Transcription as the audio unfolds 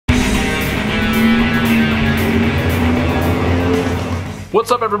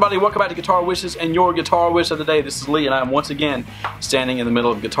What's up, everybody? Welcome back to Guitar Wishes and your Guitar Wish of the day. This is Lee, and I am once again standing in the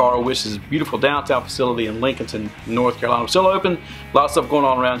middle of Guitar Wishes' beautiful downtown facility in Lincolnton, North Carolina. We're still open, a lot of stuff going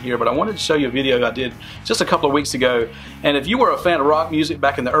on around here, but I wanted to show you a video I did just a couple of weeks ago. And if you were a fan of rock music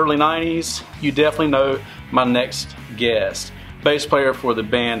back in the early 90s, you definitely know my next guest. Bass player for the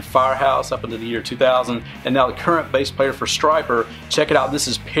band Firehouse up into the year 2000, and now the current bass player for Stryper. Check it out. This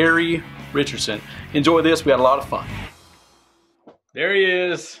is Perry Richardson. Enjoy this. We had a lot of fun. There he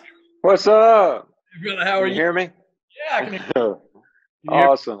is. What's up? Hey, brother, how are you? Can you hear me? Yeah, I can hear you.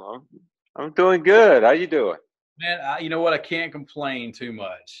 Awesome. I'm doing good. How you doing? Man, you know what? I can't complain too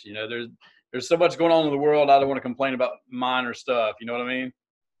much. You know, there's so much going on in the world. I don't want to complain about minor stuff. You know what I mean?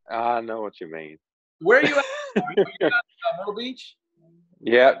 I know what you mean. Where are you at? Are you at Myrtle Beach?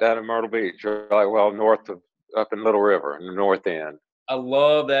 Yeah, down in Myrtle Beach, right, well, north of, up in Little River, in the north end. I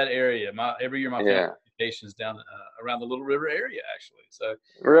love that area. Every year my family vacations down around the Little River area, actually. So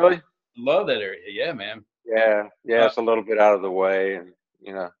really, love that area. Yeah, man. Yeah, it's a little bit out of the way, and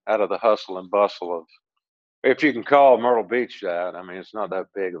out of the hustle and bustle of, if you can call Myrtle Beach that. I mean, it's not that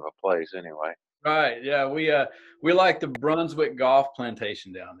big of a place anyway. Right. Yeah, we like the Brunswick Golf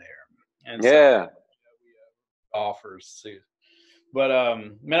Plantation down there, and yeah, so, we offers too. But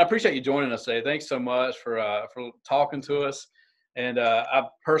man, I appreciate you joining us today. Thanks so much for talking to us. And I've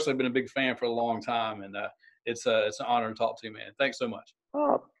personally been a big fan for a long time, and it's an honor to talk to you, man. Thanks so much.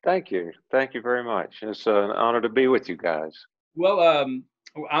 Oh, thank you very much. It's an honor to be with you guys. Well,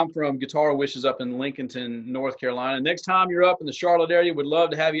 I'm from Guitar Wishes up in Lincolnton, North Carolina. Next time you're up in the Charlotte area, we'd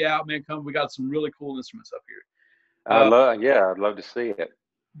love to have you out, man. Come, we got some really cool instruments up here. I'd love to see it.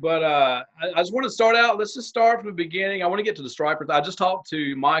 But I just want to start out. Let's just start from the beginning. I want to get to the Stryper. I just talked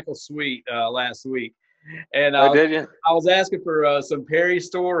to Michael Sweet last week. And I was asking for some Perry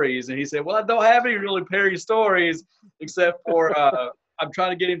stories, and he said, well, I don't have any really Perry stories, except for I'm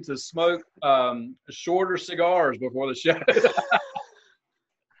trying to get him to smoke shorter cigars before the show.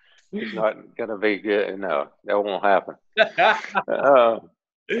 He's not going to be good. No, that won't happen. I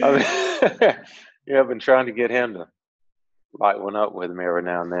mean, I've been trying to get him to light one up with me every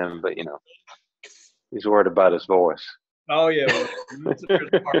now and then, but, he's worried about his voice. Oh, yeah. Well, but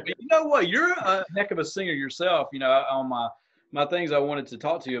you know what? You're a heck of a singer yourself. On my things I wanted to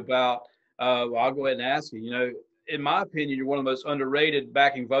talk to you about, I'll go ahead and ask you. In my opinion, you're one of the most underrated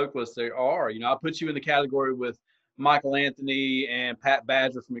backing vocalists there are. I put you in the category with Michael Anthony and Pat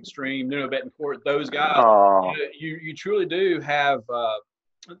Badger from Extreme, Nuno Betancourt, those guys. You truly do have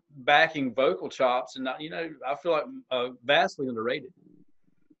backing vocal chops, and I feel like vastly underrated.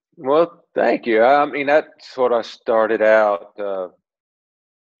 Well, thank you. I mean, that's what I started out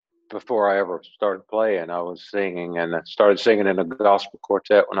before I ever started playing. I was singing, and I started singing in a gospel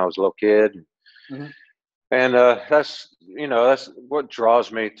quartet when I was a little kid. Mm-hmm. And that's what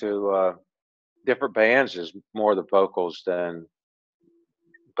draws me to different bands is more the vocals than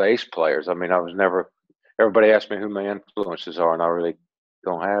bass players. I mean, everybody asks me who my influences are, and I really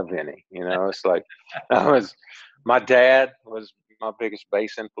don't have any. It's like my dad was my biggest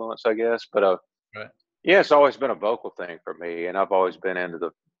bass influence, I guess, but right. Yeah, it's always been a vocal thing for me, and I've always been into the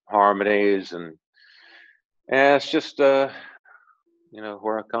harmonies, and it's just where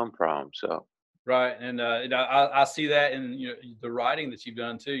I come from. So right, and I see that in the writing that you've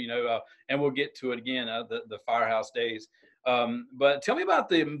done too. And we'll get to it again, the Firehouse days. But tell me about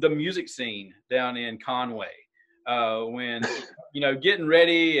the music scene down in Conway, when getting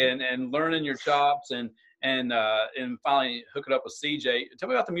ready and learning your chops and finally hooking up with CJ. Tell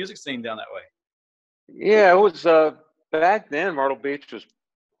me about the music scene down that way. Yeah, it was back then. Myrtle Beach was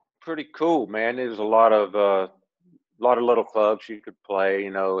pretty cool, man. There was a lot of little clubs you could play.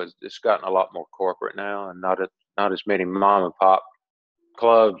 It's gotten a lot more corporate now, and not as many mom and pop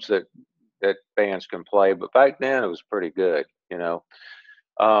clubs that bands can play. But back then it was pretty good.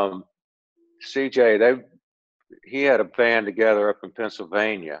 CJ, he had a band together up in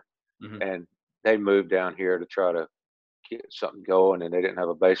Pennsylvania, mm-hmm. and they moved down here to try to get something going, and they didn't have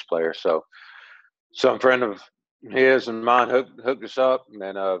a bass player. So some friend of his and mine hooked us up, and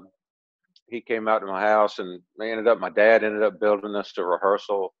then he came out to my house, and my dad ended up building us a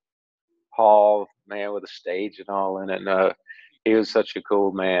rehearsal hall, man, with a stage and all in it. And he was such a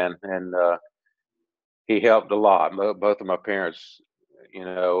cool man, and he helped a lot. Both of my parents,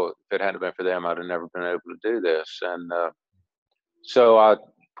 if it hadn't been for them, I'd have never been able to do this. And so I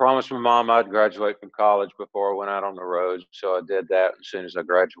promised my mom I'd graduate from college before I went out on the road. So I did that. As soon as I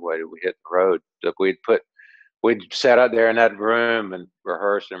graduated, we hit the road. We'd sat out there in that room and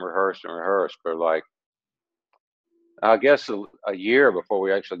rehearsed for like, I guess a year before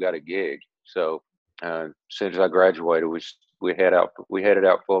we actually got a gig. So as soon as I graduated, we we headed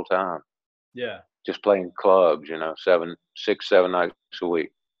out full time. Yeah. Just playing clubs, you know, 6, 7 nights a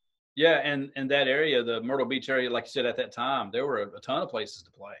week. Yeah, and that area, the Myrtle Beach area, like you said, at that time, there were a ton of places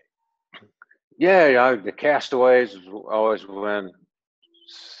to play. Yeah, yeah. The Castaways has always been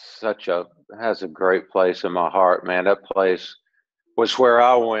has a great place in my heart, man. That place was where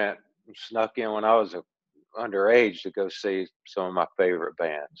I went, snuck in when I was underage to go see some of my favorite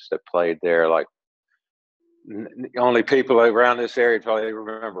bands that played there. Like only people around this area probably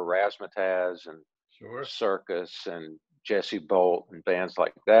remember Razzmatazz and Sure. Circus and Jesse Bolt and bands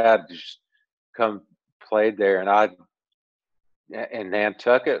like that. Just come played there, and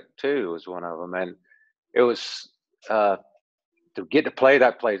Nantucket too was one of them. And it was to get to play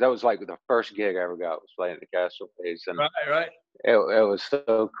that place. That was like the first gig I ever got, was playing at the Castaways, and Right. it was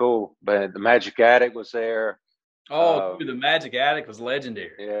so cool. But the Magic Attic was there. Oh, dude, the Magic Attic was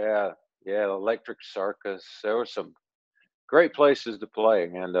legendary. Yeah, yeah, Electric Circus. There were some great places to play,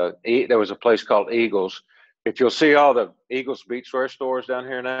 and there was a place called Eagles. If you'll see all the Eagles beachwear stores down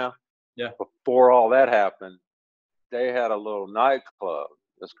here now, Yeah. before all that happened, they had a little nightclub.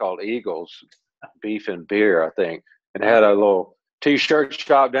 It's called Eagles Beef and Beer, I think, and they had a little T-shirt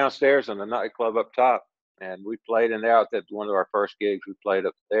shop downstairs and a nightclub up top. And we played in there. That one of our first gigs, we played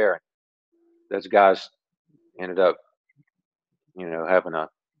up there. Those guys ended up, you know, having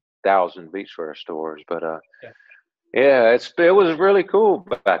 1,000 beachwear stores. But yeah, it was really cool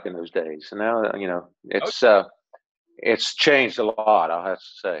back in those days. And now, you know, it's changed a lot, I'll have to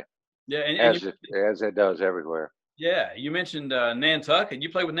say. Yeah, as it does everywhere. Yeah, you mentioned Nantucket. You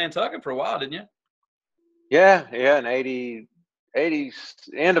played with Nantucket for a while, didn't you? Yeah, in 80,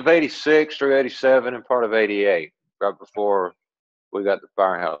 end of 86 through 87 and part of 88, right before we got the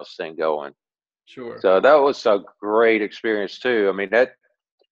Firehouse thing going. Sure. So that was a great experience too. I mean, that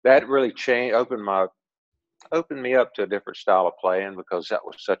really opened me up to a different style of playing, because that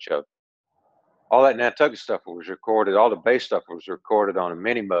was all that Nantucket stuff was recorded, all the bass stuff was recorded on a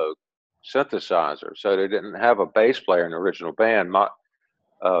Mini Moog synthesizer. So they didn't have a bass player in the original band. Mike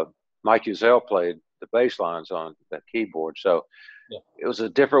Uzell played the bass lines on the keyboard. So it was a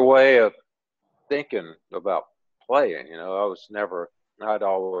different way of thinking about playing. You know, I'd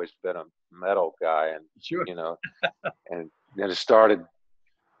always been a metal guy, and Sure. you know, and then it started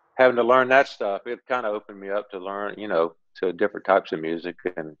having to learn that stuff. It kind of opened me up to learn, you know, to different types of music,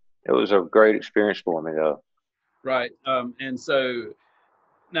 and it was a great experience for me, though. Right. And so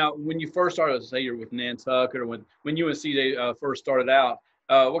now, when you first started, say you're with Nantucket, or when UNC first started out,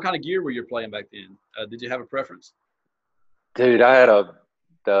 what kind of gear were you playing back then? Did you have a preference? Dude, I had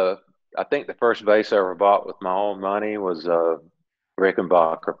I think the first bass I ever bought with my own money was a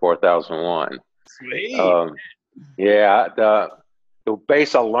Rickenbacker 4001. Sweet. Yeah, the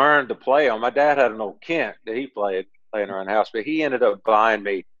bass I learned to play on, my dad had an old Kent that he playing around the house, but he ended up buying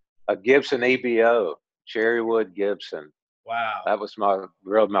me a Gibson EBO, Cherrywood Gibson. Wow. That was my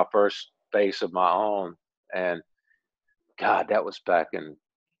first bass of my own. And God, that was back in,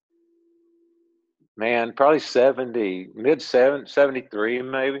 man, probably 73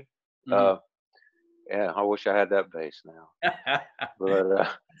 maybe. Mm-hmm. Yeah, I wish I had that bass now. But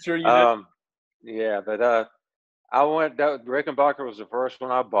sure you do. yeah, but Rickenbacker was the first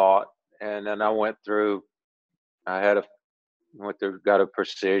one I bought, and then I went through got a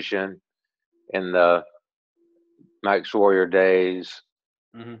Precision in the Max Warrior days.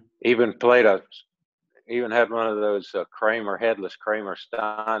 Mm-hmm. Even had one of those headless Kramer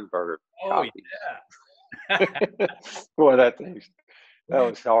Steinberger copies. Yeah. Boy, that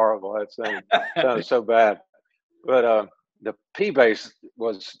was horrible. That thing sounded so bad. But the P bass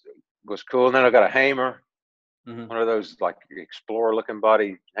was cool. And then I got a Hamer, one of those like Explorer looking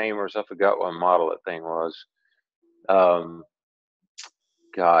body Hamers. I forgot what model that thing was.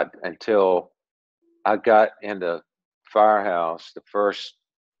 God, until I got into Firehouse, the first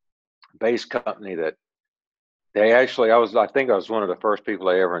bass company that I think I was one of the first people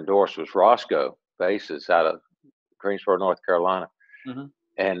they ever endorsed was Roscoe Basses out of Greensboro, North Carolina. Mm-hmm.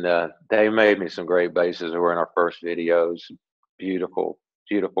 And they made me some great basses that were in our first videos. Beautiful,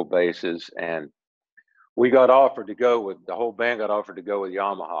 beautiful basses. And the whole band got offered to go with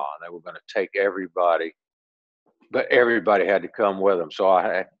Yamaha, and they were going to take everybody, but everybody had to come with them. So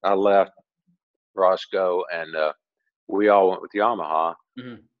I left Roscoe, and we all went with Yamaha.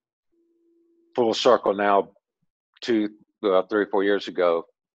 Mm-hmm. Full circle now, 3 or 4 years ago,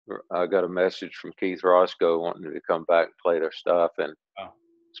 I got a message from Keith Roscoe wanting me to come back and play their stuff, and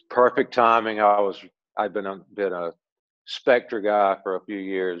it's perfect timing. I've been a Spectre guy for a few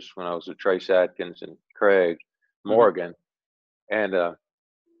years when I was with Trace Adkins and Craig Morgan, and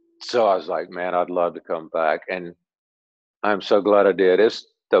so I was like, man, I'd love to come back. And I'm so glad I did. It's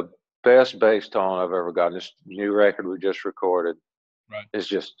the best bass tone I've ever gotten. This new record we just recorded Right. is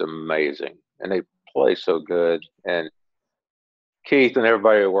just amazing, and they play so good. And Keith and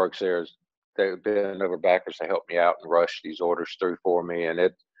everybody who works there is they've been over backwards to help me out and rush these orders through for me.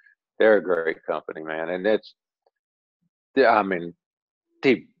 And they're a great company, man. And I mean,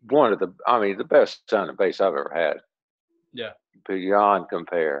 the best sounding bass I've ever had, Yeah. beyond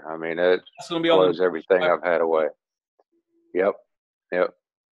compare. I mean, it That's gonna be on blows the everything I've had away. Yep, yep.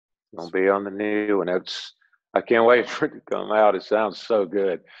 Gonna be on the new, and I can't wait for it to come out. It sounds so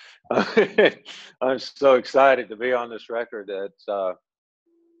good. I'm so excited to be on this record.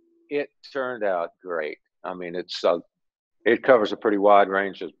 It turned out great. I mean, it covers a pretty wide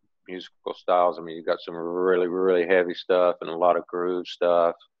range of musical styles. I mean, you got some really, really heavy stuff and a lot of groove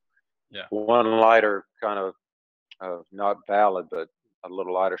stuff. Yeah. One lighter kind of not ballad, but a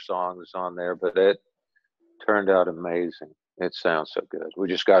little lighter song is on there. But it turned out amazing. It sounds so good. We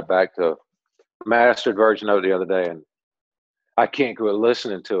just got back to mastered version of it the other day, and I can't quit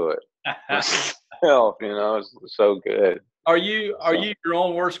listening to it myself. It's so good. Are you your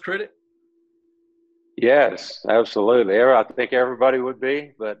own worst critic? Yes, absolutely. I think everybody would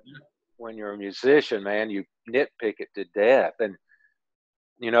be, but when you're a musician, man, you nitpick it to death. And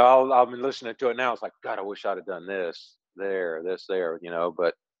I've been listening to it now. It's like, God, I wish I'd have done this there.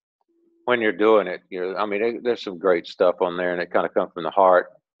 But when you're doing it, there's some great stuff on there, and it kind of comes from the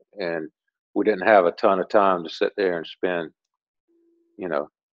heart. And we didn't have a ton of time to sit there and spend,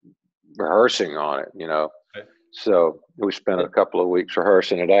 rehearsing on it. Right. So we spent a couple of weeks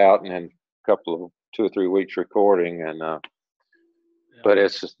rehearsing it out, and then a couple of 2 or 3 weeks recording. And but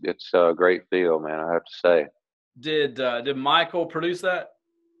it's a great feel, man. I have to say. Did Michael produce that?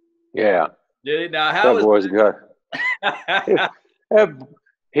 Yeah. Did he? Now, how That is boy's good.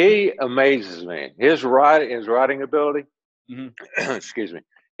 He amazes me. His writing ability. Mm-hmm. Excuse me.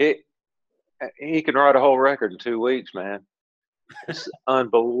 He can write a whole record in 2 weeks, man. It's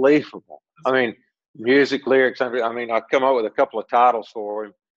unbelievable. I mean, music, lyrics. I come up with a couple of titles for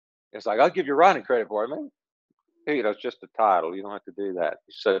him. It's like, I'll give you writing credit for it, man. It's just a title. You don't have to do that.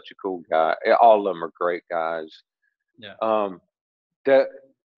 He's such a cool guy. All of them are great guys. Yeah. That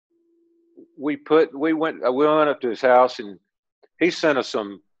we went up to his house, and he sent us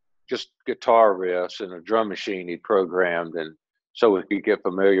some just guitar riffs and a drum machine he programmed, and so we could get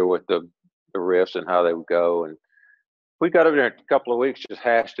familiar with the riffs and how they would go. And we got over there in a couple of weeks, just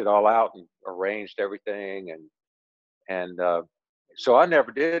hashed it all out and arranged everything. And so I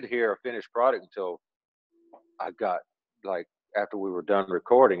never did hear a finished product until I got, like, after we were done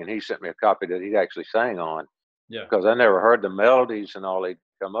recording, and he sent me a copy that he actually sang on. Yeah. Because I never heard the melodies and all they'd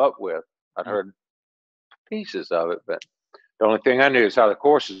come up with. I'd heard pieces of it, but the only thing I knew is how the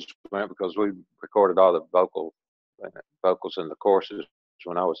choruses went, because we recorded all the vocals and the choruses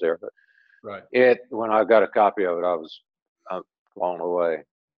when I was there. But right. When I got a copy of it, I was blown away.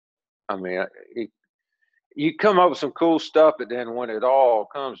 I mean, you come up with some cool stuff, but then when it all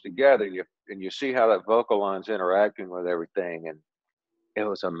comes together, you see how that vocal line's interacting with everything, and it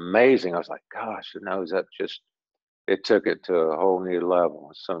was amazing. I was like, gosh, it took it to a whole new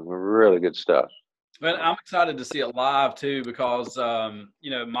level. Some really good stuff. Well, I'm excited to see it live too, because Michael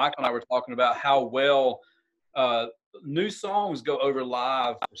and I were talking about how well new songs go over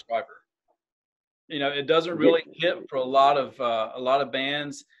live for Stryper. It doesn't really hit for a lot of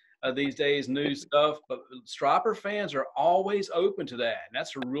bands these days, new stuff, but Stryper fans are always open to that, and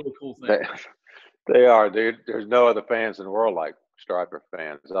that's a really cool thing. They are, dude. There's no other fans in the world like Stryper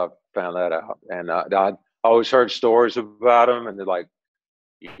fans. I've found that out, and I always heard stories about them, and they're like,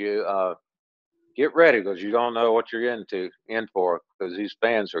 you get ready, because you don't know what you're in for, because these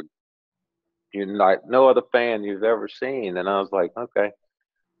fans are like no other fan you've ever seen. And I was like, okay,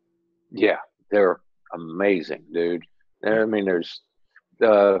 yeah, they're amazing, dude. I mean,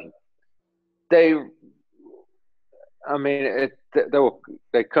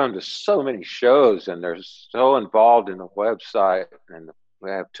 they come to so many shows, and they're so involved in the website, and we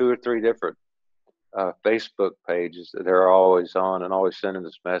have 2 or 3 different Facebook pages that they're always on and always sending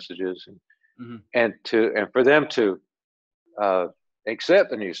us messages, and for them to accept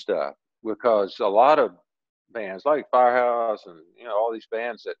the new stuff, because a lot of bands like Firehouse and all these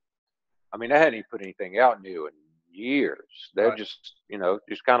bands that they hadn't even put anything out new in years. They're just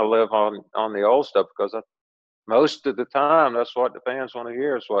kind of live on the old stuff, because most of the time that's what the fans want to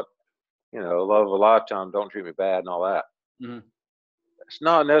hear, is what love of a lifetime, don't treat me bad, and all that. It's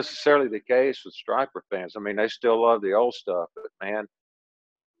not necessarily the case with Stryper fans. They still love the old stuff, but man,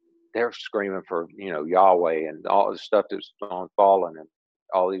 they're screaming for Yahweh and all the stuff that's on Fallen and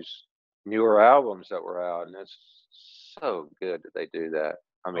all these newer albums that were out, and it's so good that they do that.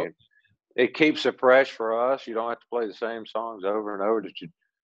 I mean, it keeps it fresh for us. You don't have to play the same songs over and over that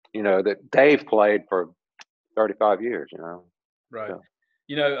you know, that Dave played for 35 years, you know. Right. So.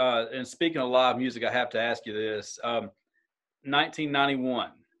 You know, and speaking of live music, I have to ask you this.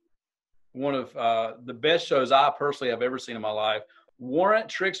 1991, one of the best shows I personally have ever seen in my life. Warrant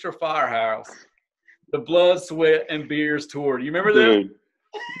Trickster Firehouse, the Blood, Sweat, and Beers tour. Do you remember this?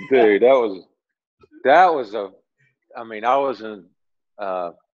 Dude, that was a, I mean, I was in,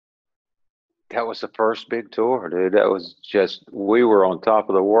 that was the first big tour, dude. That was just, we were on top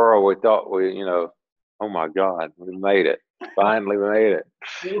of the world. We thought you know, oh my God, we made it. Finally made it.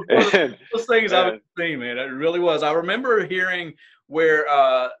 It was one of the coolest things I've ever seen, man. It really was. I remember hearing where,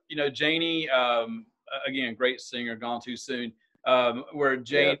 you know, Janie, again, great singer, gone too soon, where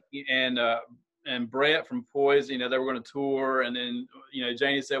Janie and Brett from Poison, you know, they were going to tour. And then, you know,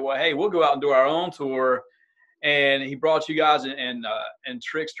 Janie said, well, hey, we'll go out and do our own tour. And he brought you guys and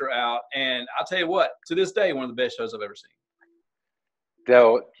Trickster out. And I'll tell you what, to this day, one of the best shows I've ever seen.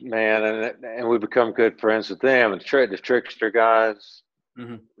 That man, and we become good friends with them. And the Trickster guys,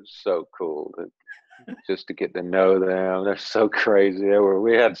 so cool. Just to get to know them, they're so crazy.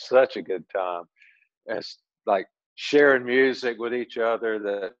 We had such a good time. It's like sharing music with each other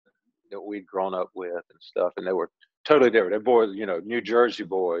that we'd grown up with and stuff. And they were totally different. They're boys, you know, New Jersey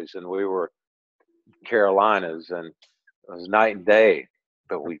boys, and we were Carolinas, and it was night and day.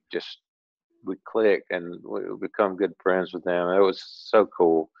 But we clicked, and we become good friends with them. It was so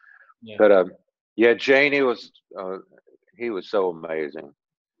cool. Yeah. But yeah, Janie was he was so amazing.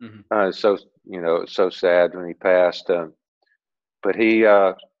 So, you know, so sad when he passed. But he,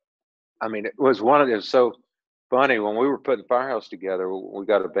 I mean, it was so funny when we were putting Firehouse together. We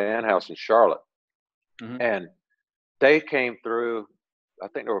got a band house in Charlotte, and they came through. I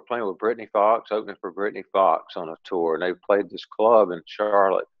think they were playing with Brittany Fox, opening for Brittany Fox on a tour, and they played this club in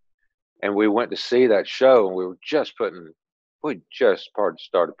Charlotte. And we went to see that show, and we just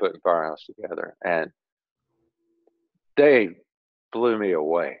started putting Firehouse together, and they blew me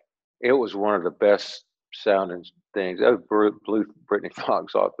away. It was one of the best sounding things. They blew Brittany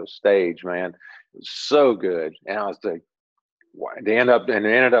Fox off the stage, man. It was so good. And I was like, they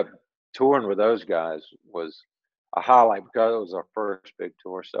ended up touring with those guys was a highlight because it was our first big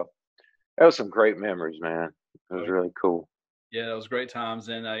tour. So that was some great memories, man. It was really cool. Yeah, that was great times.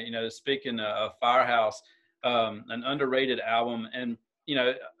 And, you know, speaking of Firehouse, an underrated album. And, you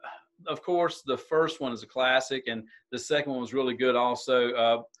know, of course, the first one is a classic, and the second one was really good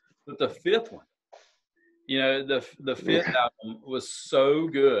also. But the fifth one, you know, the fifth album was so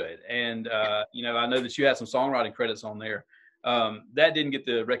good. And, you know, I know that you had some songwriting credits on there. That didn't get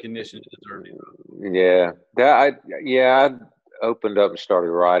the recognition it deserved. Yeah. I opened up and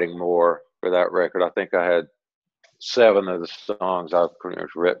started writing more for that record. I think I had 7 of the songs I pretty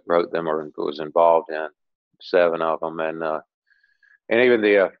much wrote them or was involved in. 7 of them. And even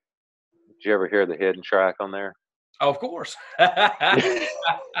did you ever hear the hidden track on there? Oh, of course. that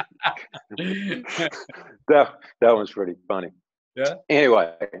one's pretty funny. Yeah.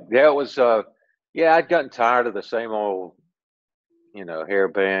 Anyway, that was I'd gotten tired of the same old, you know, hair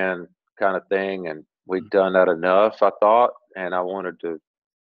band kind of thing, and we'd done that enough, I thought, and I wanted to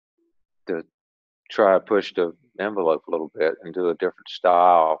try to push the envelope a little bit and do a different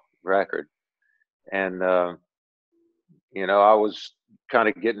style record. And you know, I was kind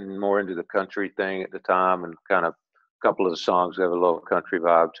of getting more into the country thing at the time, and kind of a couple of the songs have a little country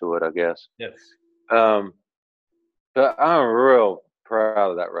vibe to it, I guess. Yes. But I'm real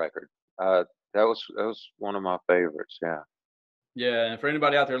proud of that record. That was one of my favorites. Yeah. Yeah, and for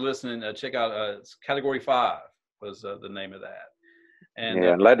anybody out there listening, check out Category 5 was the name of that. And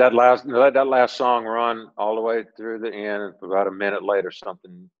and let that last song run all the way through the end, and about a minute later,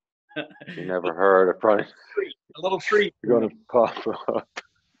 something you never heard, or probably a little treat going to pop up.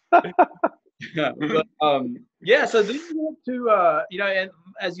 But, yeah, so then you went to you know, and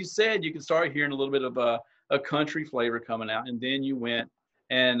as you said, you can start hearing a little bit of a country flavor coming out, and then you went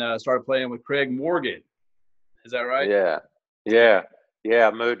and started playing with Craig Morgan. Is that right? Yeah.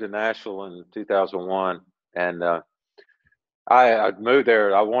 I moved to Nashville in 2001, and I moved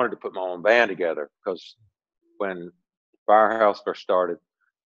there. I wanted to put my own band together because when Firehouse first started,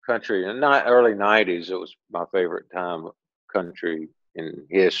 country in the early 90s, it was my favorite time of country in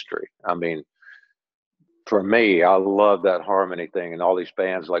history. I mean, for me, I love that harmony thing, and all these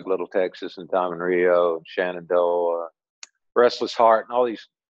bands like Little Texas and Diamond Rio and Shenandoah, Restless Heart, and all these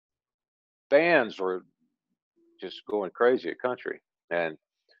bands were just going crazy at country, and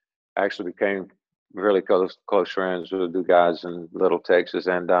actually became really close friends with the guys in Little Texas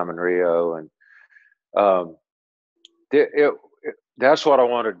and Diamond Rio. And that's what I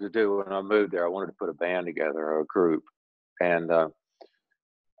wanted to do when I moved there. I wanted to put a band together, or a group. And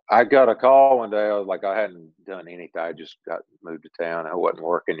I got a call one day. I was like, I hadn't done anything. I just got moved to town. I wasn't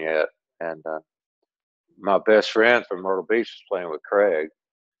working yet. And my best friend from Myrtle Beach was playing with Craig,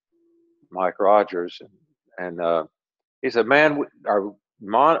 Mike Rogers. And he said, man,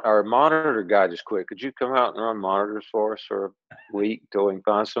 our monitor guy just quit. Could you come out and run monitors for us for a week till we can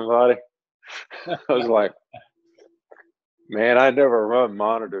find somebody? I was like, man, I never run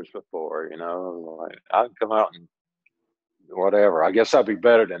monitors before, you know. Like, I can come out and whatever. I guess I'd be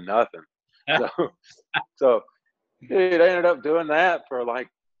better than nothing. So, so dude, I ended up doing that for like,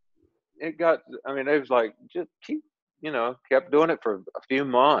 it was like, just keep, kept doing it for a few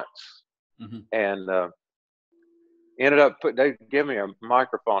months. And ended up they give me a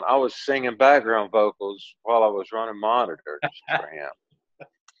microphone. I was singing background vocals while I was running monitors for him.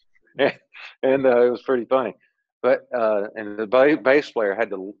 And it was pretty funny. But and the bass player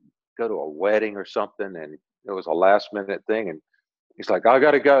had to go to a wedding or something, and it was a last minute thing. And he's like, I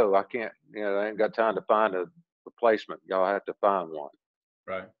got to go. I can't, I ain't got time to find a replacement. Y'all have to find one.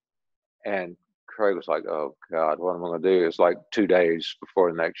 Right. And Craig was like, oh God, what am I going to do? It's like 2 days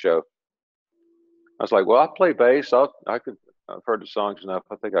before the next show. I was like, well, I play bass. I've heard the songs enough.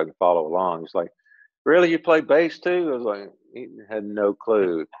 I think I can follow along. He's like, really? You play bass too? I was like, he had no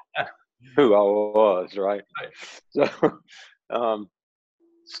clue who I was, right? So,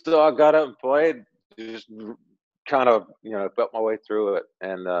 so I got up and played, just kind of, felt my way through it.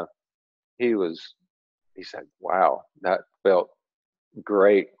 And he said, wow, that felt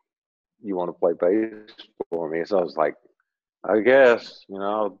great. You want to play bass for me? So I was like, I guess,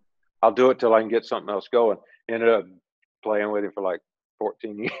 I'll do it till I can get something else going. Ended up playing with him for like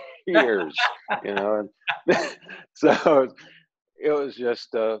 14 years, and so it was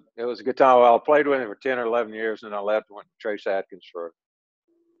just, it was a good time. Well, I played with him for 10 or 11 years, and I left and went to Trace Atkins for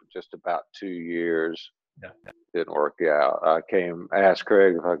just about 2 years. Yeah. Didn't work out. I asked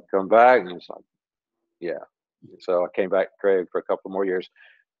Craig if I could come back, and he's like, yeah. So I came back to Craig for a couple more years.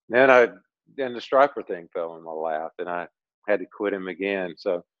 Then the Stryper thing fell in my lap, and I had to quit him again.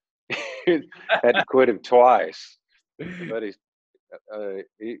 So had to quit him twice. But he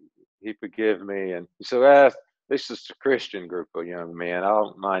forgave me, and he said, this is a Christian group of young men. I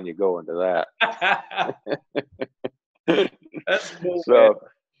don't mind you going to that. That's cool. So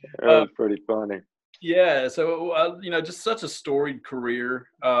man. it was pretty funny. Yeah. So, just such a storied career.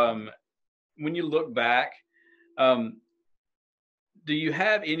 When you look back, do you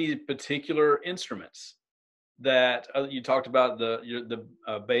have any particular instruments that you talked about the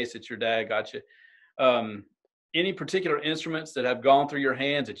bass that your dad got you? Any particular instruments that have gone through your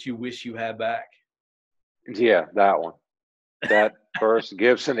hands that you wish you had back? Yeah, that one. That first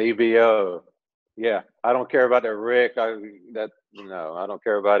Gibson EBO. Yeah, I don't care about the Rick. I don't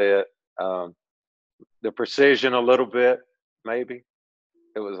care about it. The precision a little bit, maybe.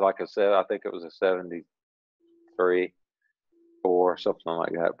 It was like I think it was a 73, 4, something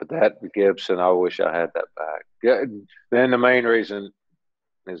like that. But that Gibson, I wish I had that back. Yeah, then the main reason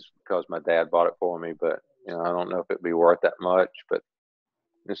is because my dad bought it for me, but I don't know if it'd be worth that much, but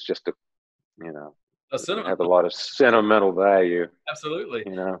it's just it have a lot of sentimental value. Absolutely.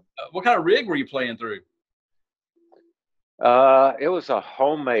 What kind of rig were you playing through? It was a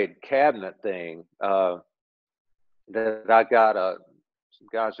homemade cabinet thing that I got some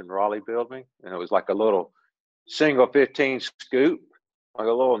guys in Raleigh built me, and it was like a little single 15 scoop, like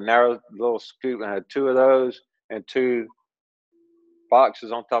a little narrow little scoop, and I had 2 of those and 2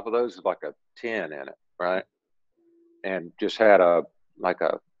 boxes on top of those with like a 10 in it, right? And just had I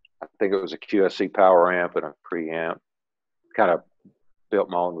think it was a QSC power amp and a preamp. Kind of built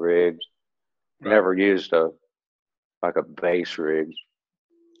my own rigs. Right. Never used a bass rig,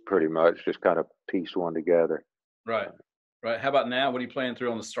 pretty much. Just kind of pieced one together. Right. How about now? What are you playing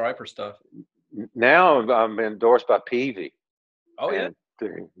through on the Stryper stuff? Now I'm endorsed by Peavey. Oh yeah,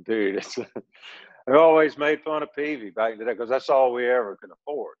 dude. I always made fun of Peavey back in the day because that's all we ever could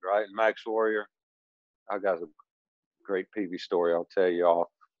afford, right? And Max Warrior. I got a great Peavey story I'll tell you off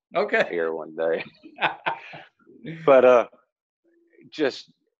here one day. But just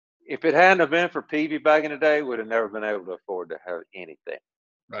if it hadn't have been for Peavey back in the day, would have never been able to afford to have anything.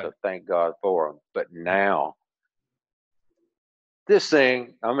 Right. So thank God for them. But now, this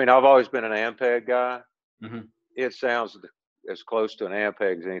thing, I've always been an Ampeg guy. Mm-hmm. It sounds as close to an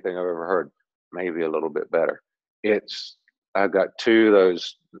Ampeg as anything I've ever heard, maybe a little bit better. I've got 2 of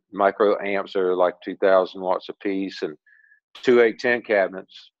those micro amps that are like 2,000 watts a piece, and 2 810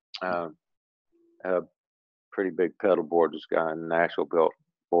 cabinets. A pretty big pedal board this guy in Nashville built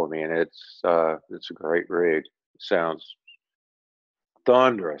for me, and it's a great rig. sounds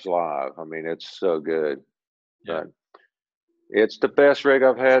thunderous live. I mean, it's so good. Yeah. But it's the best rig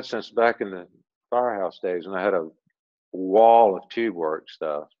I've had since back in the Firehouse days, when I had a wall of tube work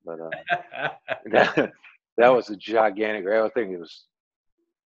stuff. But that was a gigantic rig. I think it was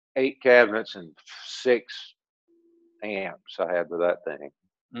 8 cabinets and 6 amps I had with that thing.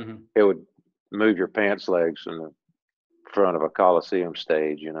 Mm-hmm. It would move your pants legs in the front of a Coliseum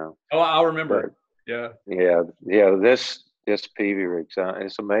stage, you know. Oh, I remember. But, yeah. This Peavey rig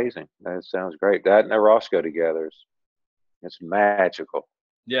it's amazing. It sounds great. That and the Roscoe together it's magical.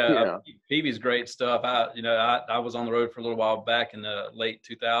 Yeah, Peavey's great stuff. I was on the road for a little while back in the late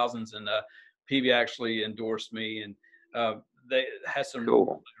 2000s, and Peavey actually endorsed me, and they had some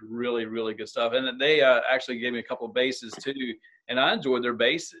really, really good stuff. And they actually gave me a couple of basses too, and I enjoyed their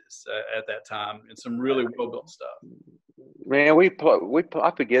basses at that time, and some really well-built stuff. Man,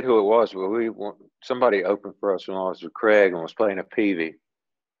 I forget who it was, but somebody opened for us when I was with Craig and was playing a Peavey.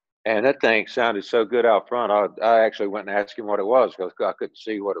 And that thing sounded so good out front. I actually went and asked him what it was, because I couldn't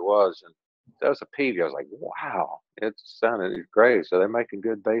see what it was. And that was a Peavey. I was like, wow, it sounded great. So they're making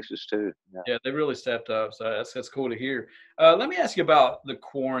good basses too. Yeah, they really stepped up. So that's cool to hear. Let me ask you about the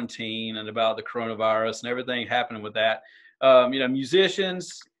quarantine and about the coronavirus and everything happening with that.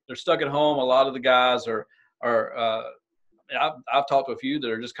 Musicians, they're stuck at home. A lot of the guys are I've talked to a few that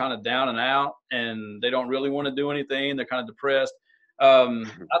are just kind of down and out, and they don't really want to do anything. They're kind of depressed.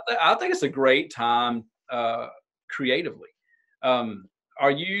 I think it's a great time creatively.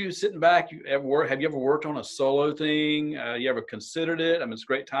 Are you sitting back at work? Have you ever worked on a solo thing? You ever considered it? I mean, it's a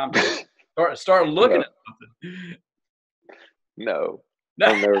great time to start looking at something. No,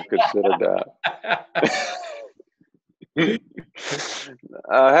 I've never considered that.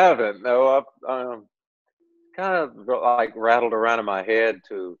 I haven't. No, I've kind of like rattled around in my head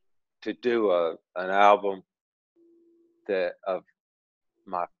to do an album of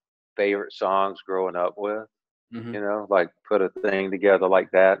my favorite songs growing up with. Mm-hmm. Like put a thing together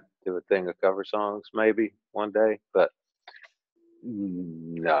like that, do a thing of cover songs maybe one day, but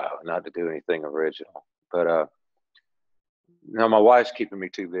no, not to do anything original. But no, my wife's keeping me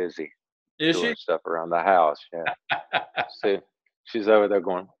too busy doing stuff around the house. Yeah. See, she's over there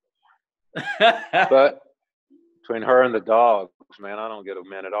going, but between her and the dogs, man, I don't get a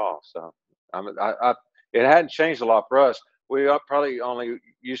minute off. So it hadn't changed a lot for us. We probably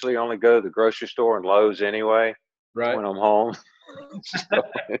usually only go to the grocery store and Lowe's anyway, right, when I'm home. So,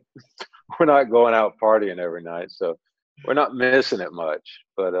 we're not going out partying every night, so we're not missing it much.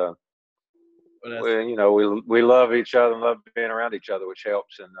 But we love each other and love being around each other, which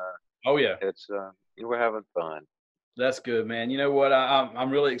helps. And oh yeah, it's we're having fun. That's good, man. You know what?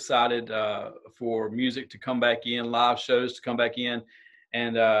 I'm really excited for music to come back in, live shows to come back in,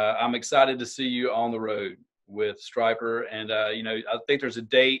 and I'm excited to see you on the road with Stryper. And I think there's a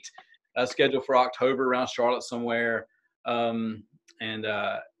date scheduled for October around Charlotte somewhere. I'm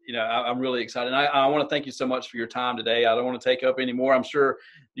really excited. And I want to thank you so much for your time today. I don't want to take up any more. I'm sure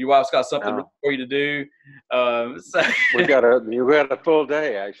your wife's got something for you to do. We got a full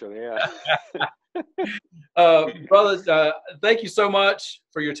day, actually. Yeah. Brothers, thank you so much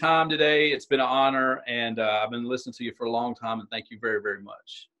for your time today. It's been an honor, and I've been listening to you for a long time, and thank you very, very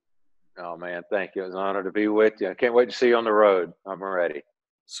much. Oh, man, thank you. It's an honor to be with you. I can't wait to see you on the road. I'm ready.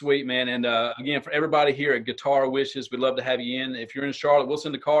 Sweet, man. And again, for everybody here at Guitar Wishes, we'd love to have you in. If you're in Charlotte, we'll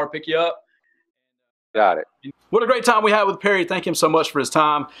send a car, pick you up. Got it. What a great time we had with Perry. Thank him so much for his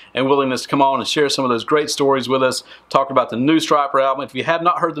time and willingness to come on and share some of those great stories with us. Talk about the new Stryper album. If you have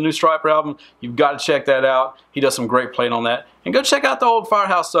not heard the new Stryper album, you've got to check that out. He does some great playing on that. And go check out the old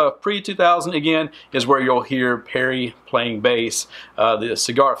Firehouse stuff. Pre-2000, again, is where you'll hear Perry playing bass, the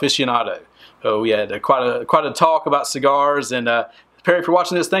cigar aficionado. We had quite a talk about cigars. And Perry, if you're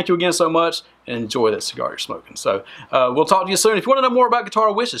watching this, thank you again so much, and enjoy that cigar you're smoking. So we'll talk to you soon. If you want to know more about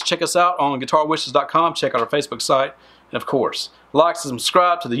Guitar Wishes, check us out on guitarwishes.com. Check out our Facebook site. And of course, like and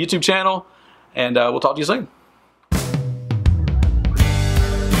subscribe to the YouTube channel, and we'll talk to you soon.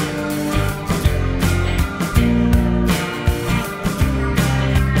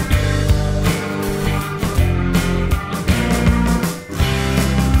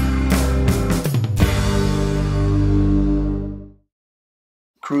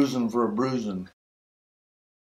 Cruising for a bruising.